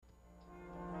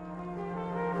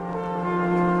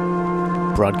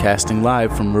Broadcasting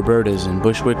live from Roberta's in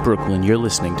Bushwick, Brooklyn, you're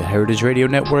listening to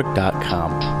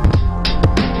HeritageRadioNetwork.com.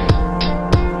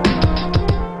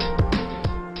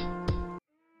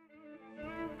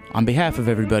 On behalf of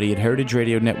everybody at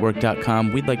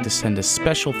HeritageRadioNetwork.com, we'd like to send a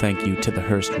special thank you to the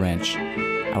Hearst Ranch,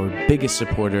 our biggest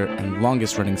supporter and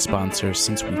longest-running sponsor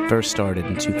since we first started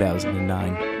in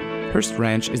 2009. Hearst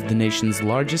Ranch is the nation's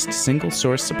largest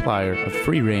single-source supplier of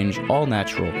free-range,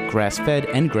 all-natural, grass-fed,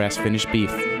 and grass-finished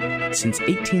beef. Since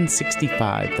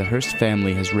 1865, the Hearst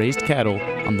family has raised cattle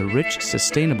on the rich,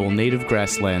 sustainable native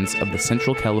grasslands of the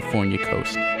Central California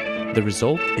coast. The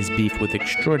result is beef with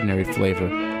extraordinary flavor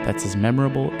that's as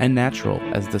memorable and natural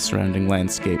as the surrounding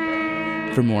landscape.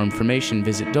 For more information,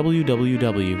 visit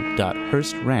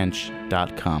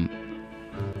www.hearstranch.com.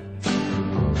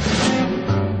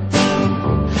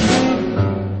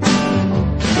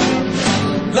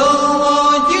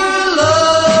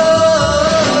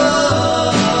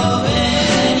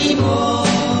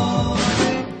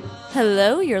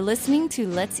 Hello, you're listening to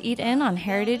Let's Eat In on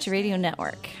Heritage Radio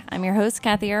Network. I'm your host,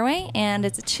 Kathy Irway, and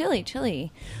it's a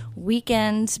chilly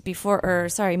weekend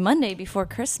Monday before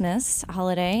Christmas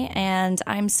holiday, and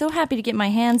I'm so happy to get my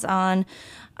hands on,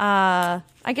 I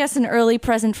guess, an early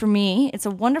present for me. It's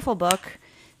a wonderful book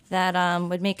that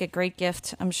would make a great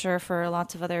gift, I'm sure, for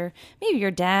lots of other, maybe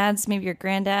your dads, maybe your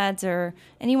granddads, or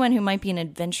anyone who might be an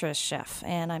adventurous chef.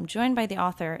 And I'm joined by the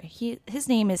author. His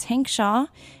name is Hank Shaw,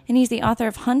 and he's the author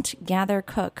of Hunt, Gather,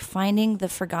 Cook, Finding the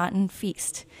Forgotten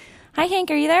Feast. Hi,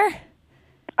 Hank, are you there?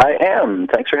 I am.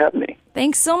 Thanks for having me.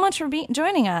 Thanks so much for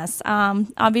joining us.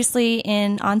 Obviously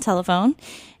on telephone,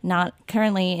 not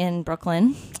currently in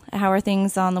Brooklyn. How are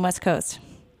things on the West Coast?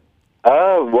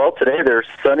 Well, today they're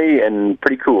sunny and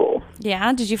pretty cool.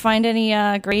 Yeah? Did you find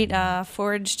any great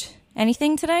foraged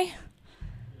anything today?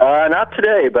 Not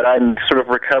today, but I'm sort of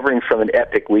recovering from an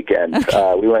epic weekend.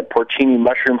 Okay. We went porcini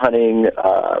mushroom hunting,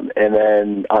 and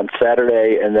then on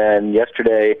Saturday, and then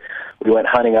yesterday we went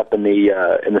hunting up in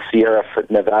the Sierra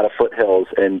Nevada foothills,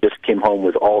 and just came home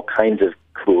with all kinds of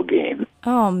cool game.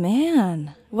 Oh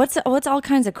man, what's all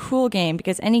kinds of cool game?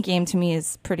 Because any game to me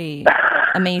is pretty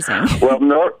amazing. Well,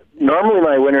 normally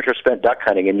my winters are spent duck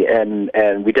hunting,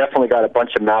 and we definitely got a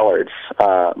bunch of mallards.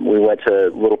 We went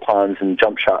to little ponds and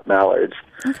jump shot mallards.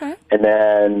 Okay. And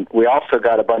then we also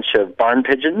got a bunch of barn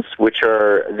pigeons,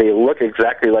 they look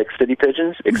exactly like city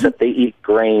pigeons, except they eat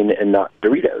grain and not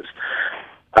Doritos.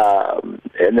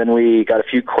 And then we got a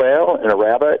few quail and a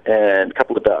rabbit and a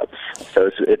couple of doves.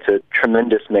 So it's a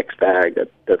tremendous mixed bag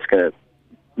that's going to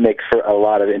make for a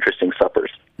lot of interesting suppers.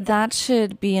 That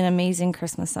should be an amazing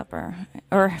Christmas supper,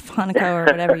 or Hanukkah, or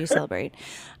whatever you celebrate.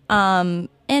 And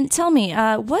tell me,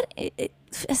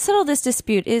 settle this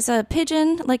dispute. Is a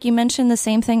pigeon, like you mentioned, the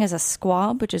same thing as a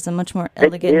squab, which is a much more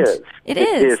elegant... It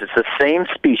is. It's the same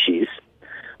species,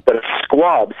 but a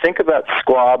squab, think about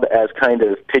squab as kind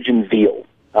of pigeon veal.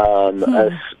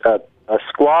 A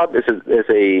squab is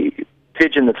a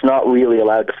pigeon that's not really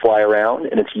allowed to fly around,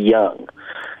 and it's young.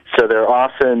 So they're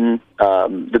often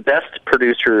the best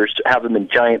producers have them in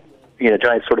giant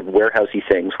sort of warehousey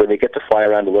things where they get to fly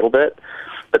around a little bit,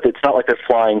 but it's not like they're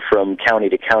flying from county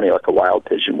to county like a wild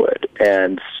pigeon would.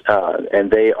 And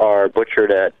they are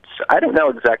butchered at, I don't know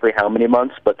exactly how many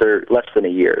months, but they're less than a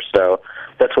year. So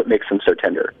that's what makes them so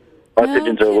tender. Our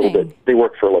pigeons are they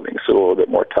work for a living, so a little bit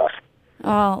more tough.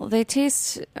 Oh, they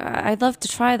taste... I'd love to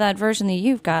try that version that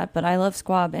you've got, but I love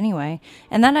squab anyway.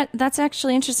 And that's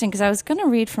actually interesting, because I was going to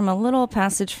read from a little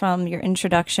passage from your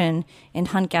introduction in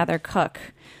Hunt, Gather, Cook,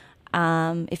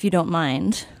 if you don't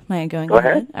mind. Am I going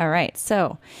ahead? All right.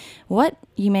 So, what,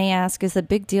 you may ask, is the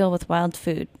big deal with wild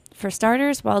food? For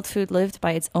starters, wild food lived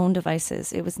by its own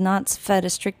devices. It was not fed a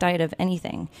strict diet of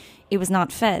anything. It was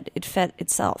not fed. It fed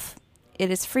itself. It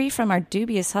is free from our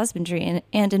dubious husbandry,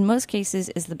 and in most cases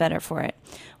is the better for it.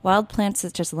 Wild plants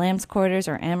such as lamb's quarters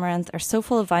or amaranth are so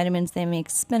full of vitamins they make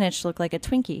spinach look like a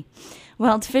Twinkie.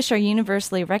 Wild fish are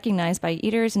universally recognized by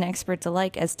eaters and experts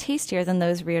alike as tastier than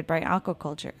those reared by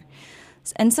aquaculture.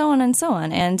 And so on and so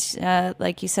on. And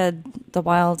like you said, the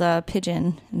wild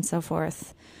pigeon and so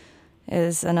forth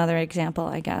is another example,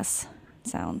 I guess, it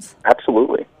sounds.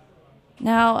 Absolutely.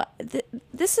 Now,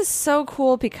 this is so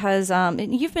cool because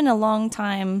you've been a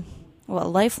lifelong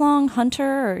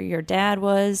hunter, or your dad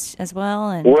was as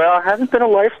well? Well, I haven't been a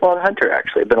lifelong hunter,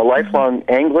 actually. I've been a lifelong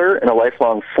angler and a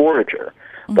lifelong forager.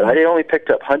 But I only picked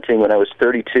up hunting when I was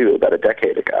 32, about a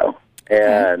decade ago.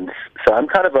 And so I'm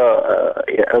kind of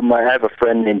I have a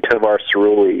friend named Tovar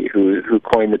Cerulli who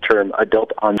coined the term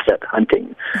adult onset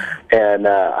hunting. And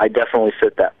I definitely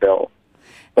fit that bill.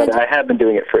 But I have been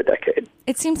doing it for a decade.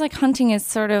 It seems like hunting is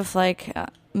sort of like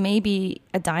maybe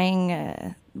a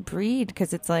dying breed?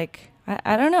 Because it's like,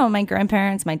 I don't know. My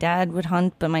grandparents, my dad would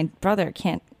hunt, but my brother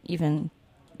can't even.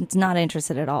 It's not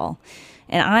interested at all.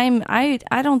 And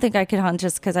I don't think I could hunt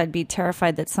just because I'd be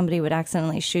terrified that somebody would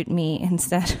accidentally shoot me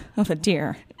instead of a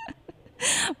deer.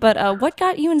 But what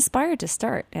got you inspired to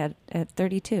start at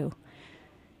 32?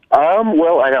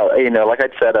 Well, I know, like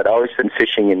I'd said, I'd always been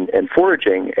fishing and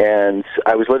foraging, and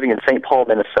I was living in St. Paul,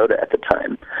 Minnesota at the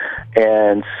time.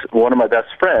 And one of my best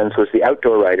friends was the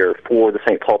outdoor writer for the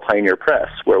St. Paul Pioneer Press,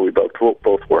 where we both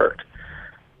worked.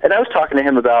 And I was talking to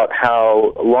him about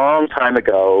how a long time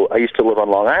ago I used to live on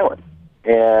Long Island.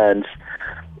 And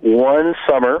one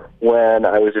summer, when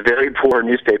I was a very poor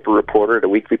newspaper reporter at a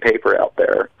weekly paper out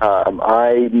there,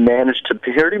 I managed to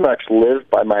pretty much live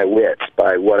by my wits,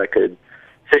 by what I could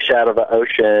fish out of the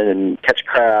ocean and catch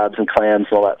crabs and clams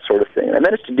and all that sort of thing. And I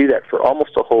managed to do that for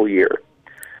almost a whole year.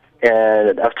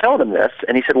 And I was telling him this,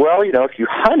 and he said, well, if you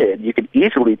hunted, you could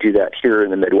easily do that here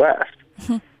in the Midwest.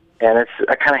 And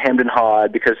I kind of hemmed and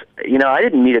hawed because, I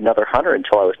didn't meet another hunter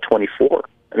until I was 24.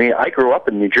 I mean, I grew up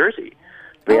in New Jersey.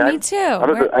 Me too.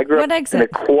 I grew up in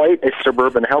quite a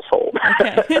suburban household.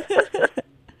 Okay.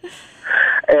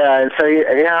 And so,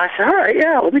 I said, all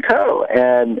right, let me go.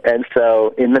 And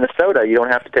so in Minnesota, you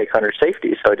don't have to take hunter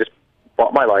safety. So I just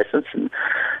bought my license, and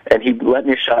he lent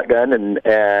me a shotgun,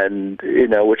 and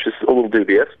which is a little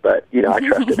dubious, but, I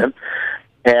trusted him.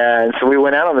 And so we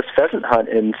went out on this pheasant hunt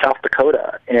in South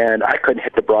Dakota, and I couldn't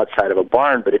hit the broadside of a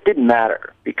barn, but it didn't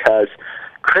matter because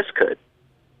Chris could.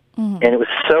 Mm-hmm. And it was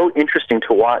so interesting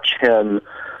to watch him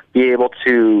be able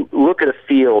to look at a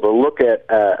field or look at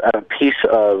a piece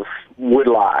of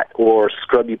woodlot or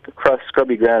scrubby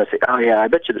ground and say, oh, yeah, I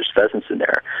bet you there's pheasants in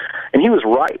there. And he was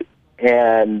right.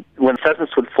 And when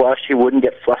pheasants would flush, he wouldn't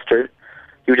get flustered.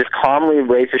 He would just calmly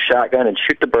raise his shotgun and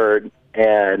shoot the bird.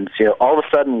 And, all of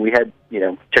a sudden we had,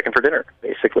 chicken for dinner,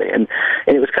 basically. And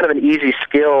it was kind of an easy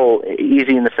skill,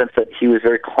 easy in the sense that he was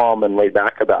very calm and laid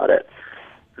back about it,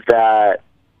 that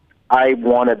I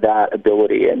wanted that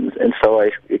ability. And so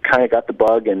it kind of got the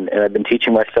bug, and I've been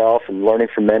teaching myself and learning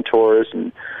from mentors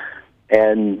and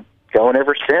going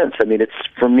ever since. I mean, it's,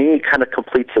 for me, kind of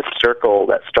completes a circle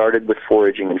that started with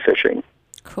foraging and fishing.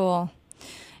 Cool.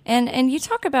 And you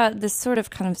talk about this sort of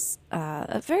kind of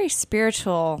a very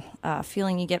spiritual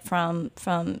feeling you get from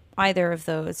either of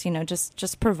those,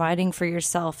 just providing for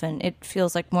yourself, and it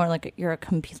feels like more like you're a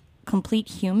complete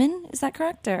human. Is that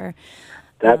correct? Or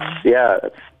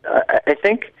I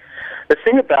think the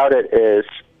thing about it is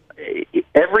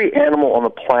every animal on the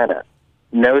planet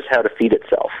knows how to feed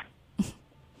itself,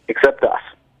 except us.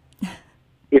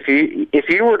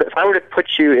 If I were to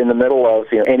put you in the middle of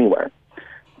anywhere,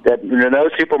 that no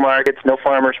supermarkets, no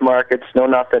farmers markets, no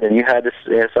nothing, and you had to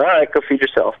say, all right, go feed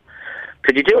yourself.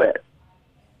 Could you do it?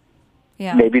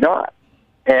 Yeah. Maybe not.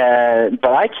 But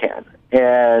I can.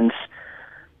 And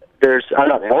I'm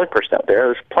not the only person out there.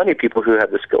 There's plenty of people who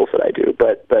have the skills that I do.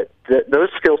 But those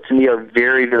skills to me are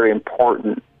very, very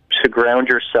important to ground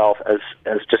yourself as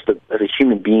a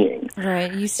human being.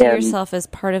 Right. You see yourself as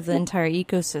part of the entire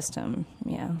ecosystem.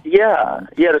 Yeah. Yeah.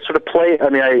 To sort of play. I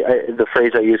mean, the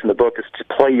phrase I use in the book is to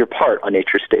play your part on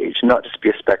nature's stage, not just be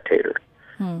a spectator.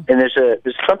 And there's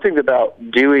something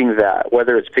about doing that,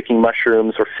 whether it's picking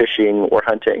mushrooms or fishing or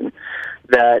hunting,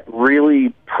 that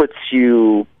really puts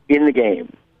you in the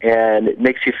game, and it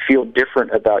makes you feel different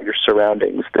about your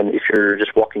surroundings than if you're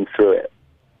just walking through it.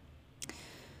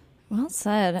 Well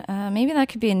said. Maybe that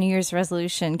could be a New Year's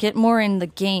resolution. Get more in the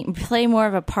game. Play more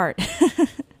of a part.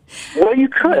 Well, you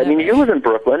could. Whatever. I mean, you live in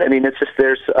Brooklyn. I mean, it's just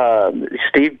there's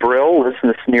Steve Brill lives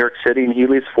in New York City, and he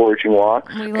leads foraging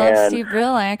walks. We love Steve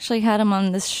Brill. I actually had him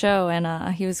on this show,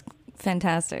 and he was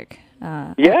fantastic.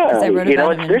 I wrote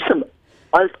about him. There's some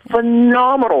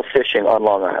phenomenal fishing on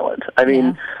Long Island. I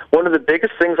mean, one of the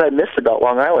biggest things I miss about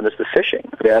Long Island is the fishing.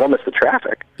 I mean, I don't miss the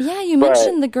traffic. Yeah, you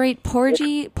mentioned the great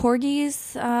porgies. One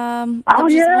of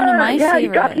my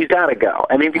favorite. You got to go.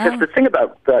 I mean, because the thing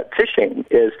about fishing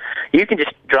is you can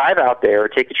just drive out there or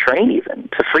take a train even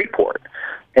to Freeport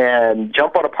and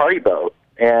jump on a party boat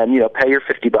and pay your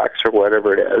 $50 or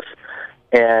whatever it is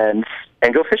and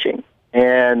go fishing.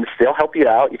 And they'll help you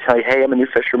out. You tell you, hey, I'm a new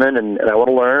fisherman, and I want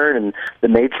to learn, and the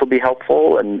mates will be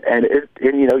helpful, and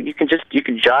you can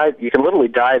literally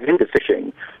dive into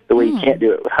fishing the way you can't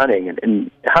do it with hunting,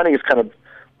 and hunting is kind of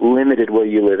limited where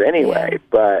you live anyway.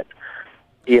 But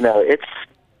it's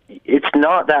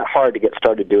not that hard to get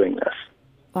started doing this.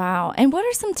 Wow! And what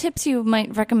are some tips you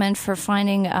might recommend for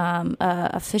finding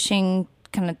a fishing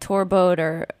kind of tour boat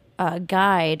or a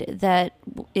guide that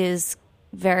is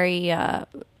very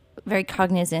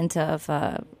cognizant of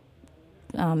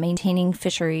maintaining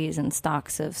fisheries and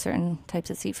stocks of certain types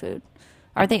of seafood?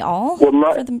 Are they all? Well,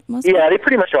 for the most yeah, part? they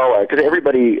pretty much all are, because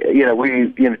everybody,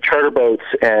 charter boats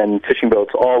and fishing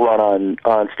boats all run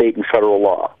on state and federal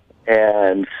law.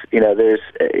 And, there's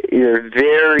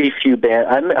very few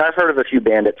I've heard of a few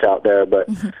bandits out there, but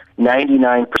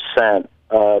 99%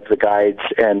 of the guides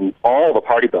and all the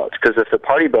party boats, because if the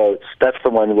party boats, that's the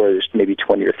one where there's maybe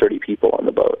 20 or 30 people on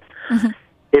the boat.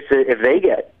 If they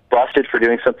get busted for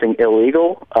doing something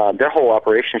illegal, their whole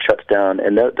operation shuts down,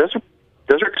 and those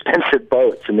are expensive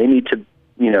boats, and they need to,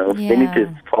 they need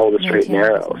to follow the straight and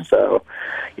narrow. So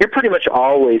you're pretty much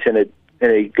always in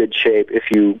a good shape if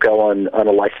you go on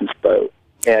a licensed boat,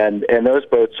 and those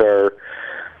boats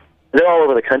they're all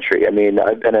over the country. I mean,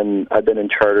 I've been in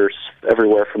charters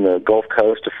everywhere from the Gulf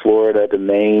Coast to Florida to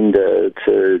Maine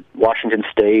to Washington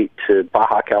State to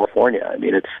Baja California. I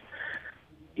mean,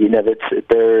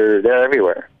 they're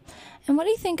everywhere. And what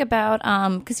do you think about,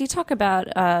 because you talk about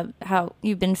how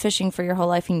you've been fishing for your whole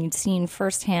life and you've seen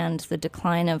firsthand the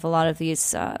decline of a lot of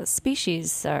these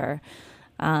species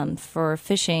for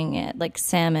fishing, like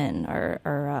salmon or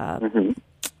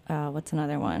what's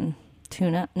another one?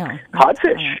 Tuna? No.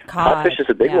 Codfish. Codfish is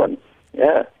a big one.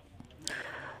 Yeah.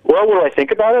 Well, what do I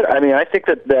think about it? I mean, I think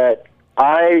that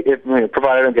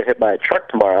provided I don't get hit by a truck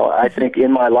tomorrow, I think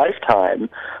in my lifetime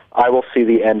I will see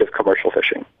the end of commercial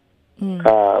fishing.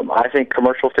 I think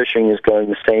commercial fishing is going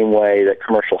the same way that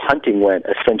commercial hunting went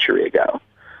a century ago.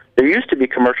 There used to be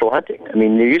commercial hunting. I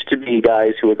mean, there used to be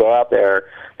guys who would go out there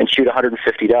and shoot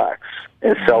 150 ducks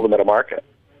and sell them at a market.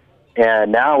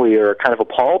 And now we are kind of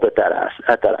appalled at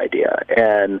that idea.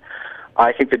 And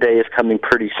I think the day is coming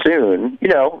pretty soon,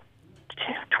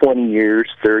 20 years,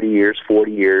 30 years,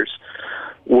 40 years,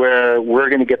 where we're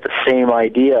going to get the same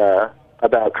idea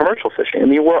about commercial fishing. I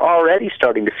mean, we're already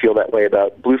starting to feel that way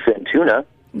about bluefin tuna.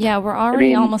 Yeah, we're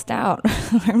already almost out,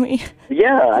 aren't we?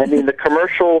 Yeah, I mean, the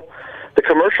commercial,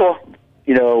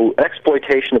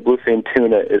 exploitation of bluefin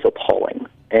tuna is appalling.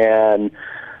 And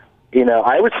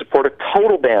I would support a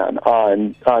total ban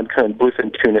on kind of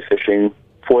bluefin tuna fishing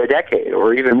for a decade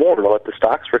or even more to let the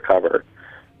stocks recover.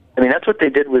 I mean, that's what they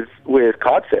did with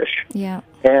codfish. Yeah.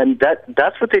 And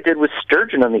that's what they did with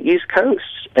sturgeon on the East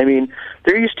Coast. I mean,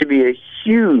 there used to be a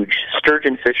huge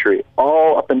sturgeon fishery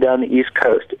all up and down the East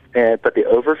Coast, but they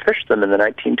overfished them in the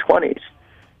 1920s,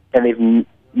 and they've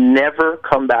never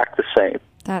come back the same.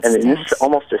 And it's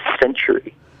almost a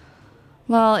century.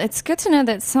 Well, it's good to know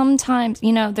that sometimes,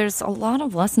 there's a lot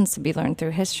of lessons to be learned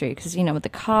through history because, with the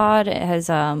cod, it has,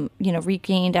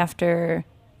 regained after,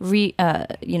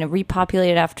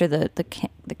 repopulated after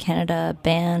the Canada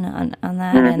ban on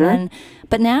that. And then,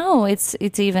 but now it's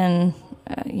even,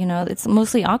 it's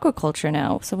mostly aquaculture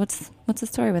now. So what's the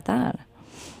story with that?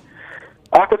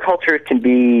 Aquaculture can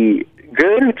be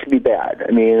good and it can be bad.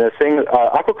 I mean, the thing,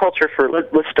 aquaculture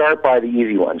let's start by the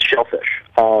easy ones, shellfish.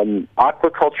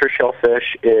 Aquaculture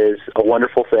shellfish is a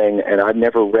wonderful thing, and I've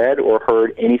never read or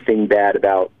heard anything bad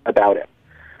about it.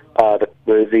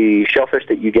 The shellfish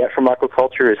that you get from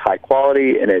aquaculture is high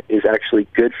quality, and it is actually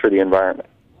good for the environment.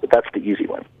 But that's the easy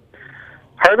one.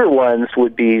 Harder ones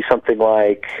would be something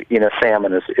like,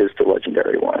 salmon is the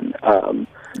legendary one.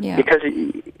 Because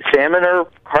salmon are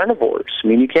carnivores. I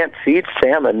mean, you can't feed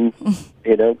salmon,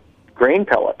 grain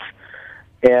pellets.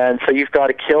 And so you've got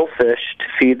to kill fish to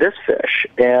feed this fish.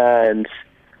 And,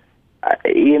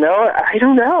 I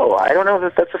don't know. I don't know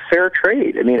if that's a fair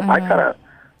trade. I mean,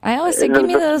 I always say, give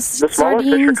me those the smaller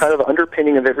sardines. fish are kind of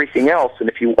underpinning of everything else, and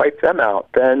if you wipe them out,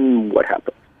 then what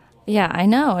happens? Yeah, I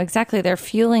know, exactly. They're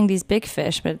fueling these big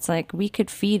fish, but it's like we could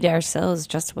feed ourselves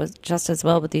just as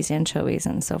well with these anchovies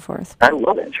and so forth. I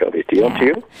love anchovies. Do you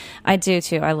too? I do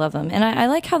too. I love them. And I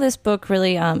like how this book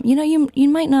really, you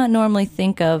might not normally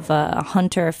think of a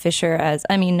hunter, a fisher as,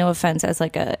 no offense, as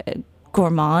like a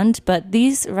gourmand, but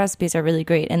these recipes are really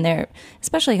great, and they're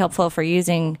especially helpful for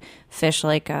using fish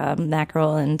like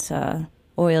mackerel and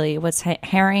oily.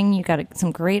 Herring? You got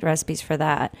some great recipes for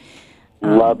that.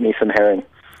 Love me some herring.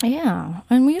 Yeah,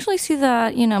 and we usually see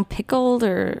that, pickled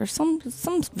or some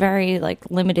very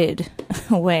limited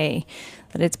way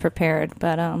that it's prepared.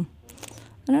 But I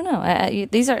don't know.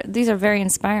 These are very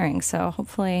inspiring. So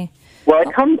hopefully. Well,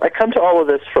 I come to all of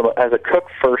this as a cook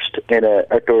first and an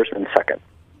outdoorsman second.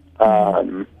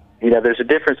 There's a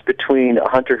difference between a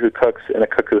hunter who cooks and a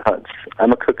cook who hunts.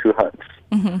 I'm a cook who hunts.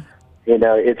 Mm-hmm.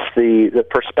 It's the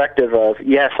perspective of,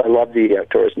 yes, I love the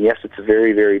outdoors, and yes, it's a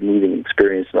very, very moving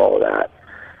experience and all of that.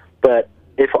 But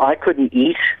if I couldn't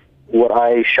eat what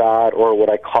I shot or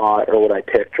what I caught or what I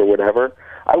picked or whatever,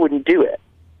 I wouldn't do it.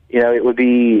 It would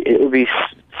be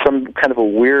some kind of a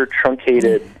weird,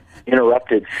 truncated,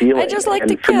 interrupted feeling. I just like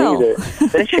and to for kill. me, the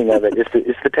finishing of it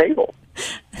is the table.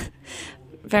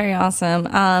 Very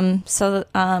awesome. So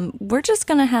we're just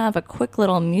going to have a quick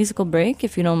little musical break,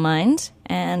 if you don't mind,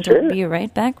 and Sure. we'll be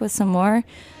right back with some more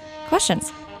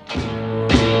questions.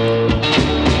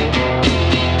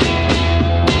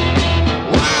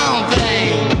 Wild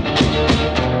thing,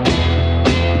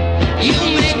 you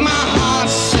make my heart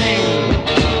sing.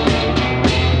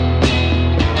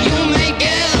 You make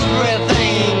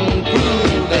everything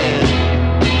groovy.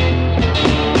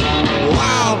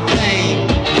 Wild thing,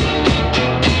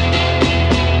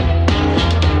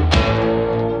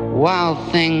 wild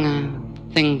thing,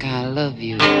 I think I love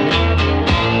you,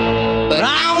 but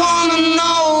I wanna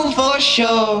know for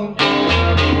sure.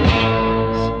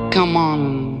 Come on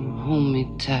and hold me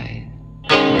tight.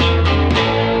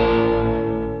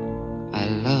 I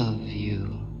love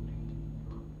you.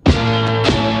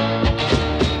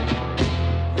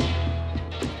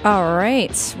 All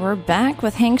right, we're back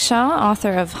with Hank Shaw,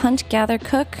 author of Hunt, Gather,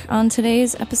 Cook, on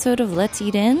today's episode of Let's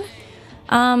Eat In.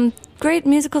 Great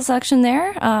musical selection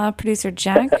there, producer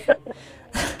Jack.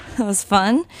 That was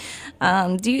fun.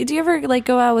 Do you ever like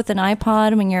go out with an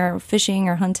iPod when you're fishing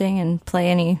or hunting and play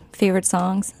any favorite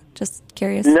songs? Just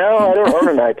curious. No, I don't own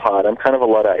an iPod. I'm kind of a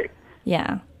Luddite.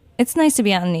 Yeah, it's nice to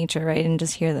be out in nature, right, and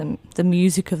just hear the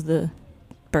music of the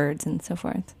birds and so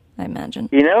forth, I imagine.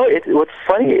 You know, what's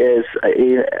funny is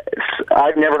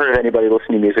I've never heard of anybody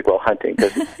listening to music while hunting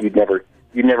because you'd never,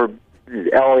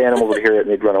 all the animals would hear it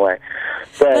and they'd run away.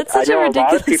 But That's I such a know a lot of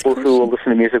ridiculous people who will listen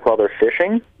to music while they're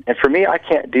fishing, and for me, I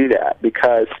can't do that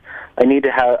because I need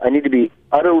to be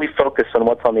utterly focused on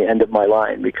what's on the end of my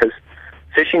line because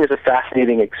fishing is a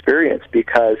fascinating experience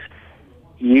because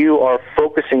you are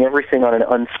focusing everything on an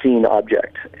unseen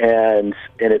object, and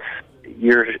it's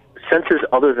your senses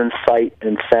other than sight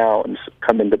and sounds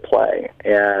come into play,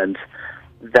 and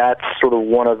that's sort of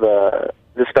one of the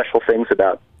special things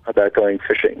about going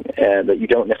fishing, and that you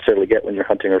don't necessarily get when you're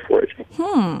hunting or foraging.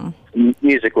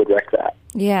 Music would wreck that.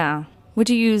 Yeah. Would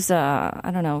you use,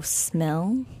 I don't know,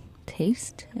 smell,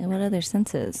 taste, and what other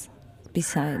senses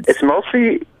besides? It's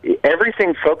mostly,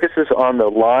 everything focuses on the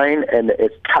line and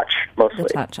it's touch, mostly. The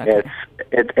touch, okay.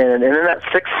 And in that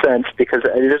sixth sense, because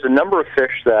there's a number of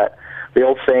fish that the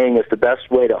old saying is the best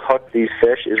way to hook these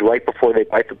fish is right before they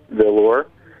bite the lure.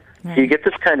 Right. So you get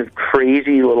this kind of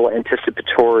crazy little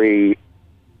anticipatory,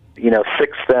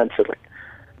 sixth sense of like,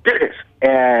 there it is,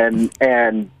 and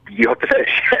you hook the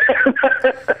fish.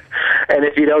 And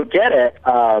if you don't get it,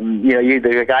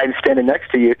 the guy standing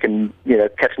next to you can,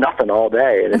 catch nothing all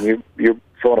day, and then you're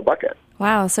filling a bucket.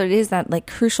 Wow, so it is that like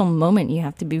crucial moment you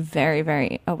have to be very,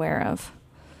 very aware of.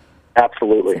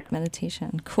 Absolutely. It's like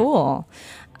meditation. Cool.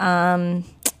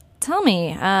 Tell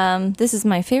me, this is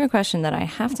my favorite question that I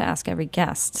have to ask every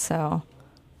guest, so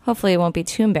hopefully it won't be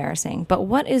too embarrassing. But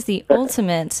what is the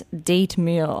ultimate date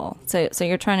meal? So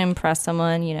you're trying to impress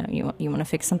someone, you want to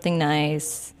fix something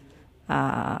nice.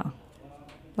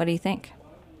 What do you think?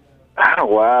 Oh,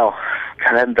 wow.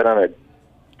 God, I haven't been on a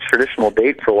traditional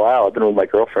date for a while. I've been with my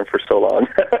girlfriend for so long.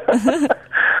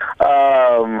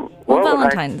 Well,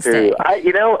 Valentine's Day.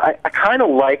 I kind of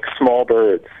like small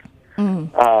birds.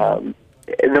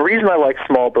 And the reason I like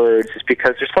small birds is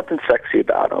because there's something sexy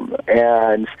about them.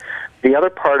 And the other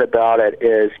part about it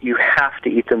is you have to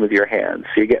eat them with your hands.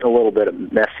 So you're getting a little bit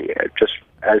messy just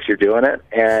as you're doing it.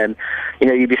 And,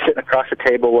 you'd be sitting across the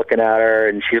table looking at her,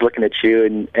 and she's looking at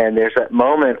you, and there's that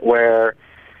moment where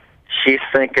she's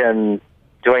thinking,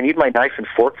 do I need my knife and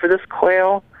fork for this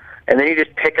quail? And then you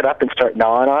just pick it up and start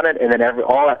gnawing on it, and then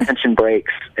all that tension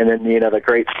breaks, and then the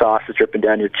great sauce is dripping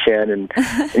down your chin, and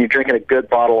you're drinking a good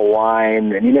bottle of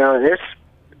wine, and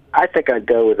I think I'd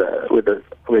go with a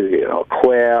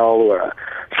quail or a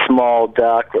small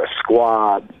duck or a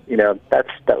squab.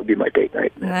 That would be my date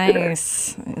night.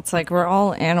 Nice. It's like we're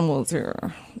all animals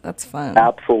here. That's fun.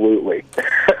 Absolutely.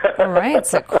 All right,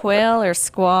 so quail or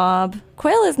squab.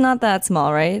 Quail is not that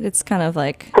small, right? It's kind of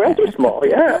like Quails are small,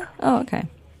 yeah. Oh, okay.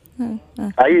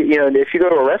 If you go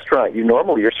to a restaurant,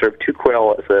 you're served 2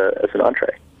 quail as an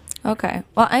entree. Okay.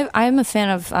 Well, I'm a fan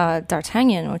of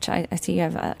D'Artagnan, which I see you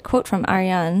have a quote from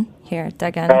Ariane here,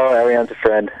 Dagan. Oh, Ariane's a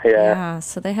friend, yeah. Yeah,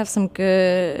 so they have some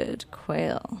good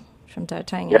quail from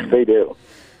D'Artagnan.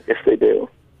 Yes, they do.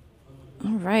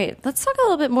 All right. Let's talk a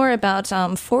little bit more about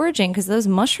foraging, because those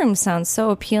mushrooms sound so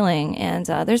appealing. And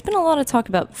there's been a lot of talk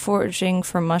about foraging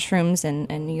for mushrooms in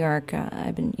New York.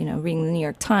 I've been, reading the New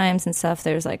York Times and stuff.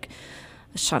 There's like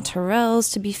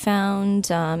chanterelles to be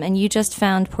found. And you just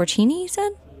found porcini, you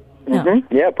said? No.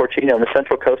 Mm-hmm. Yeah, porcini on the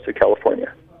central coast of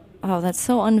California. Oh, that's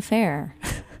so unfair.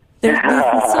 They're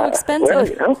so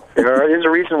expensive. Well, there's a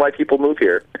reason why people move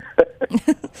here.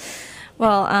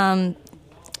 Well,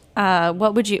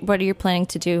 what are you planning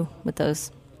to do with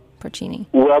those porcini?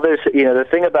 Well, there's the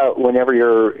thing about whenever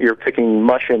you're picking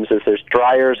mushrooms is there's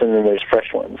dryers and then there's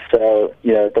fresh ones. So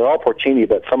they're all porcini,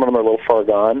 but some of them are a little far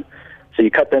gone. So you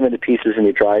cut them into pieces and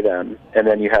you dry them, and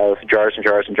then you have jars and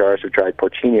jars and jars of dried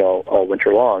porcini all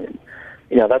winter long. And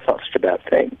that's not such a bad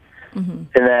thing. Mm-hmm.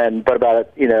 And then, but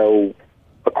about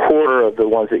a quarter of the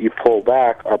ones that you pull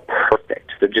back are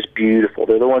perfect. They're just beautiful.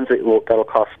 They're the ones that'll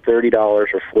cost $30 or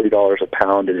 $40 a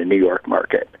pound in a New York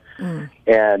market.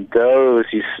 And those,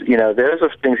 those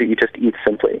are things that you just eat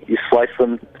simply. You slice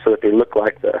them so that they look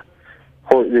like the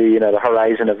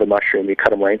horizon of the mushroom. You cut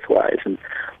them lengthwise, and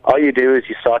all you do is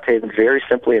you saute them very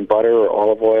simply in butter or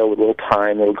olive oil with a little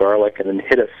thyme, a little garlic, and then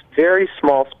hit a very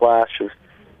small splash of,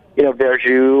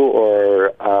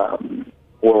 verjus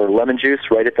or lemon juice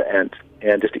right at the end,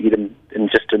 and just eat them and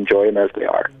just enjoy them as they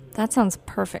are. That sounds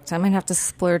perfect. I might have to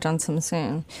splurge on some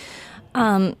soon.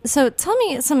 So tell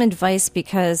me some advice,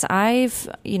 because I've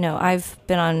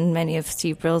been on many of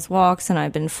Steve Brill's walks, and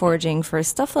I've been foraging for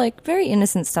stuff like very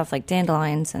innocent stuff like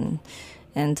dandelions and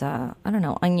I don't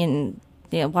know,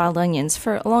 wild onions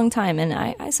for a long time. And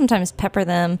I sometimes pepper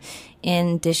them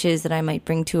in dishes that I might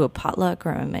bring to a potluck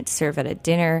or I might serve at a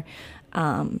dinner,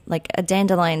 like a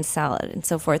dandelion salad and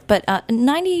so forth. But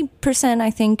 90%, I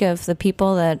think, of the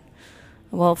people that,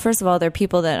 well, first of all, they're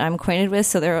people that I'm acquainted with,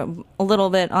 so they're a little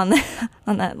bit on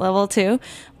that level too.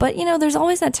 But, there's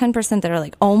always that 10% that are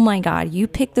like, oh my God, you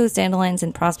picked those dandelions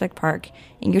in Prospect Park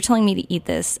and you're telling me to eat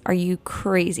this. Are you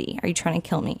crazy? Are you trying to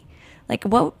kill me? Like,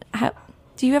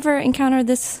 do you ever encounter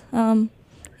this and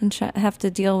have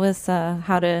to deal with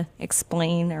how to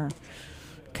explain or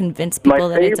convince people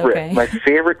that it's okay? My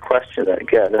favorite question that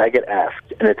I get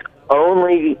asked, and it's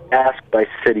only asked by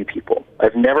city people.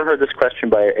 I've never heard this question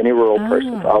by any rural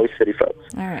person. It's always city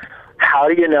folks. All right. How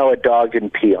do you know a dog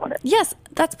didn't pee on it? Yes,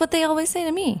 that's what they always say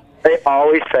to me. They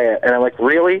always say it, and I'm like,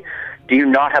 really? Do you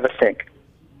not have a sink?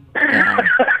 Yeah.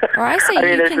 Or I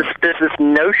say, there's this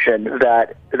notion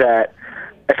that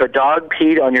if a dog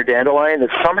peed on your dandelion, that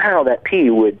somehow that pee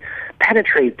would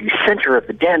penetrate the center of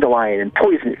the dandelion and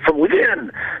poison it from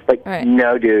within. Like, right.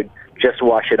 No, dude, just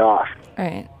wash it off.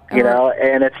 Right.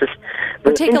 And it's just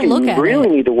the thing that you really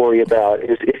need to worry about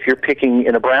is if you're picking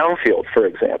in a brownfield, for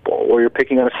example, or you're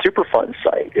picking on a Superfund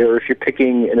site, or if you're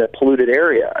picking in a polluted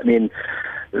area. I mean,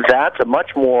 that's a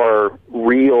much more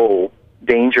real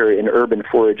danger in urban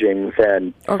foraging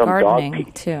than or some gardening, dog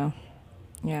pee. Too.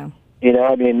 Yeah.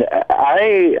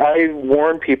 I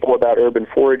warn people about urban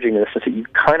foraging in the sense that you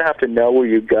kind of have to know where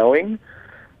you're going,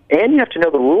 and you have to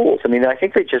know the rules. I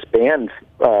think they just banned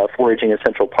foraging in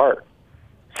Central Park.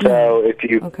 So if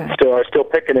you are still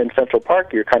picking in Central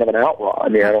Park, you're kind of an outlaw. I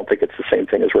don't think it's the same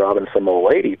thing as robbing some old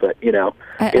lady, but, you don't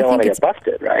want to get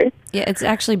busted, right? Yeah, it's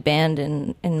actually banned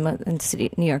in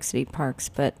New York City parks,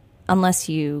 but unless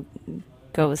you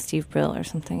go with Steve Brill or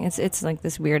something, it's like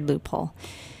this weird loophole.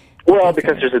 Well,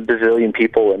 because there's a bazillion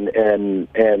people in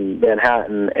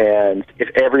Manhattan, and if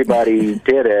everybody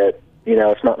did it,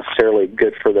 it's not necessarily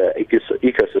good for the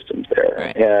ecosystems there.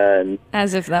 Right. And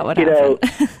as if that would happen.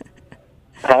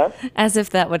 Huh? As if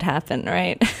that would happen,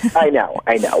 right? I know,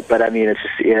 but it's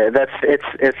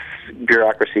just it's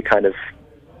bureaucracy kind of.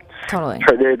 Totally.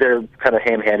 They're kind of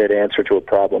ham-handed answer to a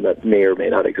problem that may or may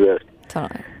not exist.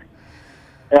 Totally.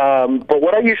 But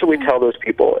what I usually tell those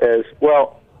people is,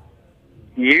 well,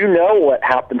 what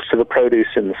happens to the produce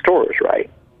in the stores, right?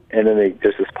 And then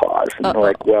there's this pause, and they're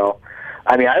like, well,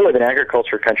 I live in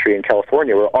agriculture country in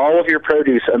California, where all of your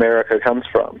produce America comes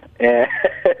from, and.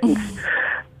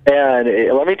 And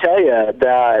let me tell you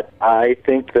that I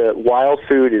think that wild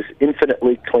food is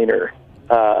infinitely cleaner.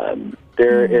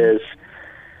 There is,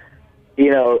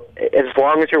 as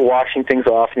long as you're washing things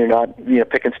off and you're not,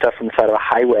 picking stuff from the side of a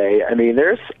highway,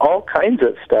 there's all kinds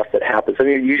of stuff that happens.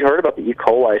 You heard about the E.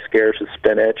 coli scares with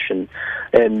spinach, and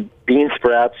bean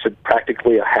sprouts are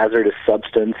practically a hazardous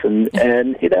substance, and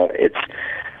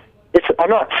I'm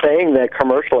not saying that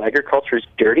commercial agriculture is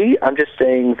dirty. I'm just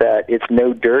saying that it's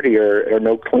no dirtier or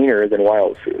no cleaner than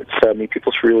wild food. So,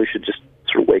 people really should just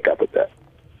sort of wake up a bit.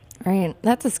 Right.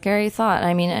 That's a scary thought.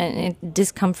 It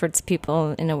discomforts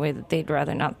people in a way that they'd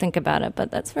rather not think about it,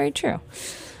 but that's very true.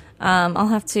 I'll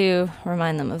have to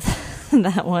remind them of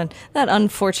that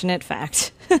unfortunate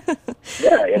fact.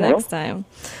 Next time.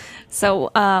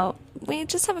 So, we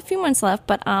just have a few months left,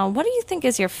 but what do you think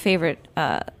is your favorite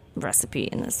recipe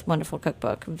in this wonderful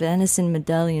cookbook? Venison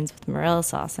medallions with morel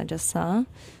sauce. I just saw.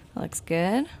 That looks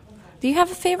good. Do you have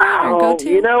a favorite or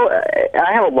go-to?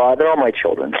 I have a lot. They're all my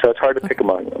children, so it's hard to pick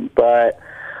among them. But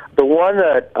the one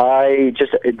that I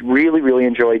just really, really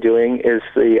enjoy doing is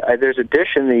there's a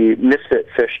dish in the Misfit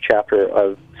Fish chapter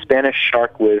of Spanish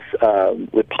shark with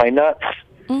pine nuts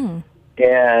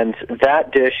And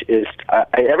that dish is,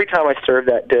 every time I serve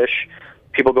that dish,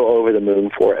 people go over the moon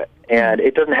for it. And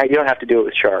it doesn't you don't have to do it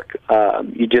with shark.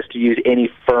 You just use any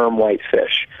firm white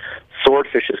fish.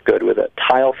 Swordfish is good with it.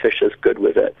 Tilefish is good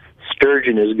with it.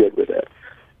 Sturgeon is good with it.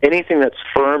 Anything that's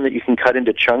firm that you can cut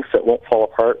into chunks that won't fall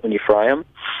apart when you fry them.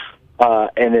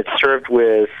 And it's served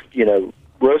with,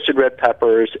 roasted red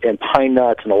peppers and pine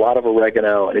nuts and a lot of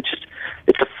oregano. And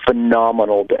it's a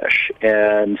phenomenal dish.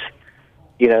 And,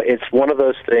 it's one of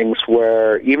those things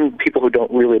where even people who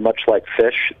don't really much like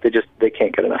fish, they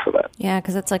can't get enough of it. Yeah,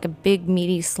 because it's like a big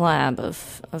meaty slab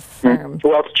of firm.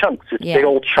 Well, it's chunks. It's big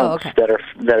old chunks that are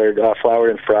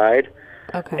floured and fried.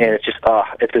 Okay. And it's just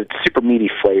it's a super meaty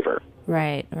flavor.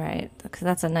 Right. Because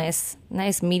that's a nice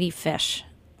meaty fish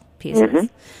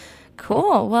pieces.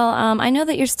 Cool. Well, I know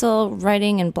that you're still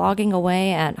writing and blogging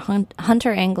away at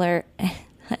Hunter Angler.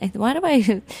 Why do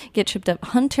I get tripped up?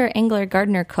 Hunter Angler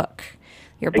Gardener Cook.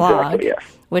 Your blog, exactly, yes.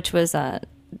 Which was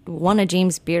won a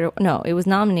James Beard. No, it was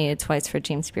nominated twice for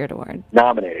James Beard Award.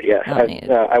 Nominated, yes.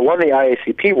 I won the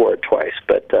IACP award twice,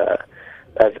 but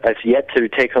I've yet to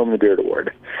take home the Beard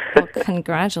Award. Well,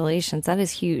 congratulations! That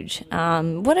is huge.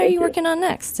 What are you working on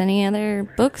next? Any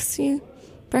other books?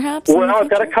 Perhaps. Well, I've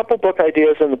got a couple book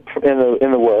ideas in the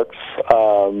works.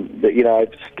 I've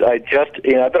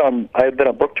been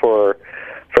on book tour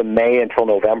from May until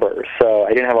November, so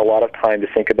I didn't have a lot of time to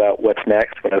think about what's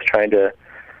next when I was trying to,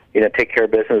 take care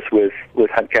of business with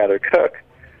Hunt, Gather, Cook.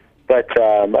 But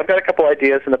I've got a couple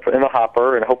ideas in the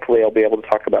hopper, and hopefully I'll be able to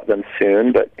talk about them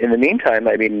soon. But in the meantime,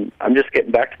 I'm just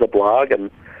getting back to the blog and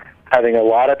having a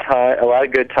lot of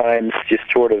good times, just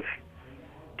sort of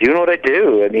doing what I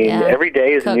do. Every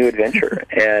day is a new adventure,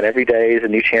 and every day is a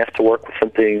new chance to work with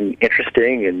something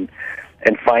interesting and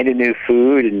find a new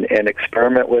food and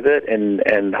experiment with it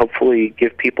and hopefully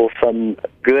give people some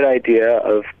good idea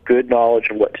of good knowledge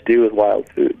of what to do with wild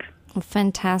foods. Well,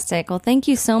 fantastic. Well, thank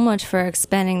you so much for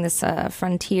expanding this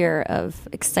frontier of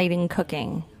exciting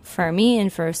cooking for me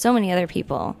and for so many other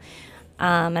people.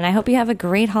 And I hope you have a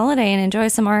great holiday and enjoy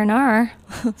some R&R,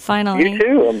 finally. You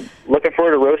too. I'm looking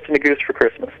forward to roasting a goose for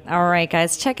Christmas. All right,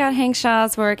 guys. Check out Hank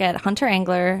Shaw's work at Hunter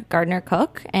Angler, Gardener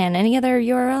Cook, and any other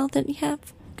URL that you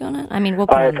have going on. We'll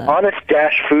put it's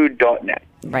honest-food.net.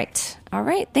 Right. All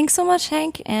right. Thanks so much,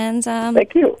 Hank. And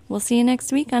thank you. We'll see you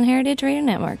next week on Heritage Radio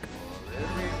Network.